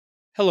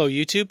Hello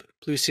YouTube,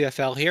 Blue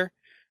CFL here.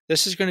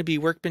 This is going to be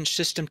Workbench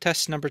System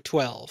Test number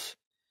 12.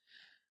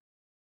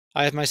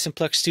 I have my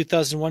Simplex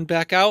 2001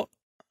 back out.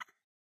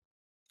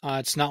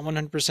 It's not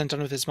 100%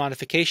 done with its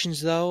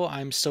modifications though.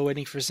 I'm still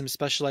waiting for some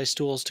specialized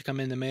tools to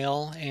come in the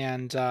mail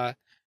and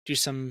do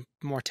some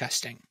more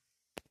testing.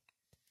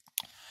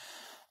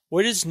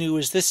 What is new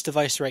is this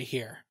device right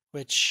here,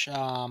 which,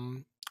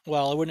 well,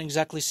 I wouldn't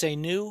exactly say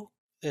new.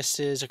 This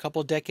is a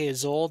couple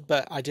decades old,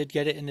 but I did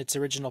get it in its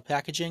original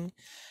packaging,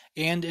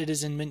 and it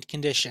is in mint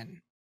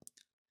condition.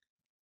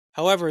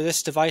 However,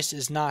 this device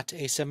is not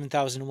a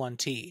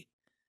 7001T.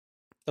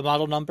 The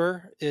model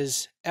number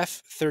is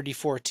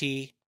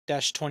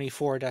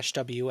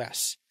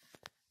F34T-24-WS.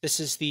 This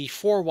is the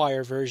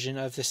 4-wire version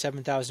of the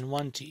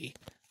 7001T.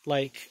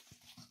 Like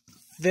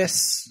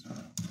this,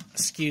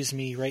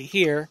 right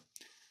here,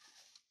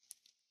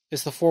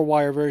 is the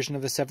 4-wire version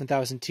of the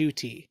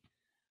 7002T.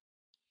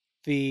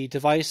 The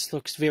device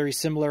looks very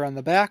similar on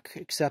the back,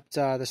 except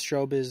the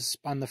strobe is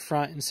on the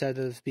front instead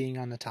of being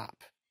on the top.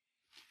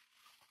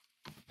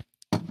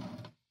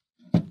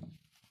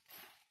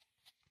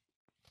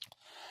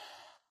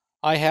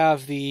 I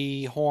have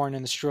the horn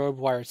and the strobe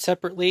wired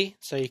separately,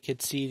 so you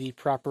could see the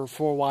proper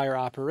 4-wire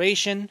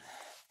operation.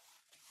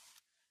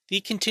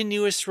 The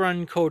continuous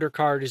run coder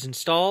card is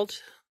installed.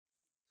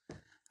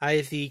 I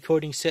have the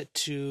coding set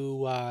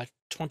to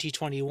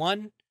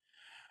 2021.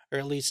 Or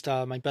at least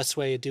my best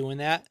way of doing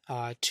that,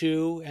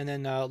 2, and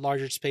then a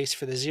larger space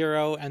for the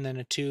 0, and then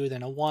a 2,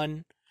 then a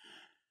 1,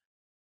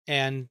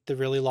 and the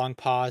really long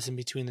pause in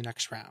between the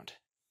next round.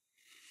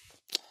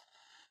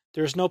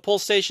 There's no pull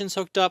stations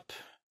hooked up,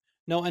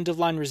 no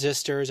end-of-line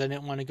resistors. I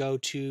didn't want to go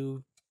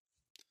too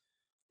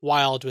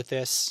wild with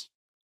this.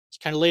 It's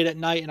kind of late at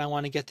night, and I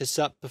want to get this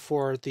up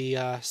before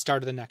the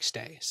start of the next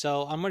day.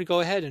 So I'm going to go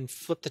ahead and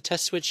flip the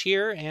test switch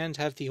here and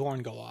have the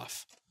horn go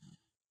off.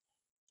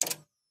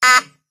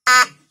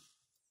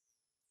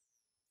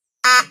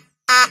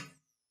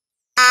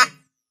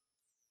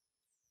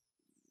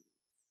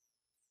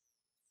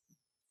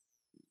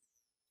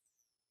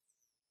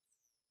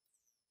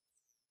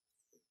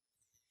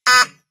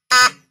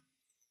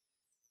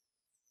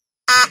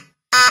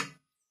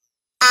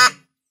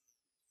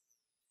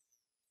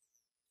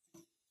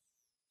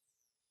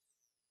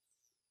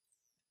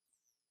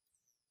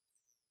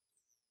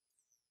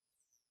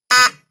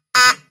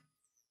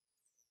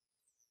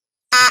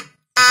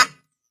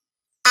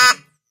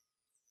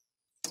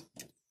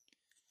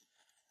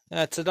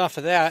 That's enough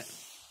of that.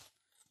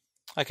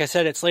 Like I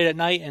said, it's late at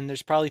night and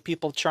there's probably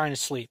people trying to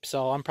sleep,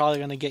 so I'm probably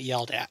going to get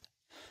yelled at.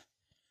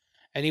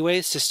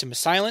 Anyways, system is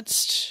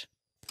silenced.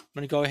 I'm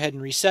going to go ahead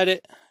and reset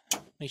it.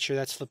 Make sure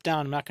that's flipped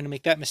down. I'm not going to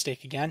make that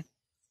mistake again.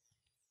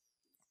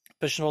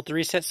 Push and hold the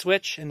reset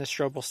switch and the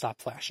strobe will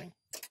stop flashing.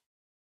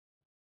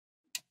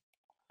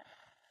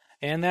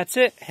 And that's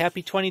it.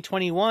 Happy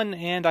 2021,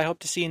 and I hope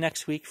to see you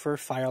next week for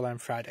Fire Alarm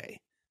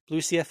Friday. Blue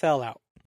CFL out.